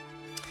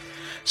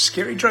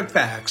Scary Drug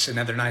Facts,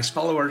 another nice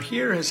follower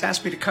here, has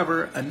asked me to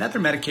cover another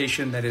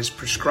medication that is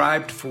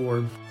prescribed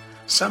for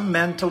some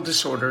mental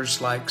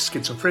disorders like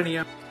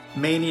schizophrenia,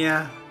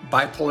 mania,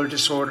 bipolar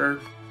disorder,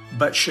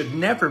 but should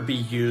never be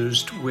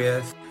used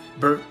with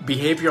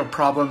behavioral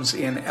problems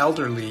in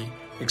elderly,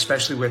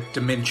 especially with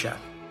dementia.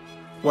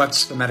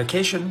 What's the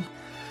medication?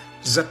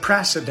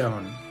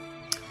 Ziprasidone.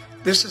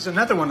 This is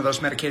another one of those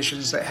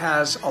medications that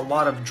has a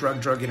lot of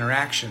drug-drug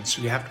interactions,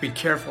 so you have to be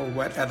careful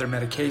what other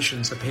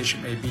medications the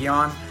patient may be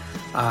on.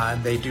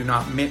 They do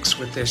not mix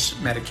with this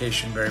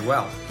medication very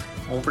well.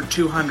 Over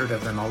 200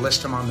 of them. I'll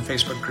list them on the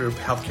Facebook group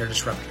Healthcare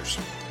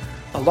Disruptors.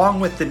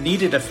 Along with the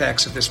needed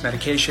effects of this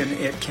medication,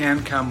 it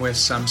can come with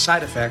some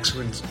side effects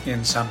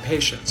in some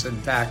patients. In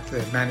fact,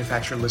 the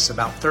manufacturer lists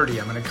about 30.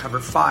 I'm going to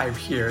cover 5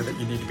 here that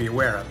you need to be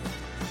aware of.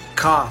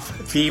 Cough,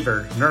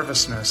 fever,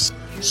 nervousness,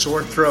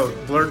 sore throat,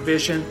 blurred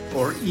vision,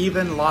 or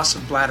even loss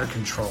of bladder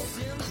control.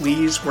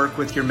 Please work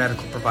with your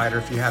medical provider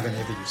if you have any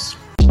of these.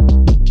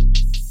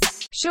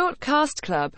 Shortcast Club.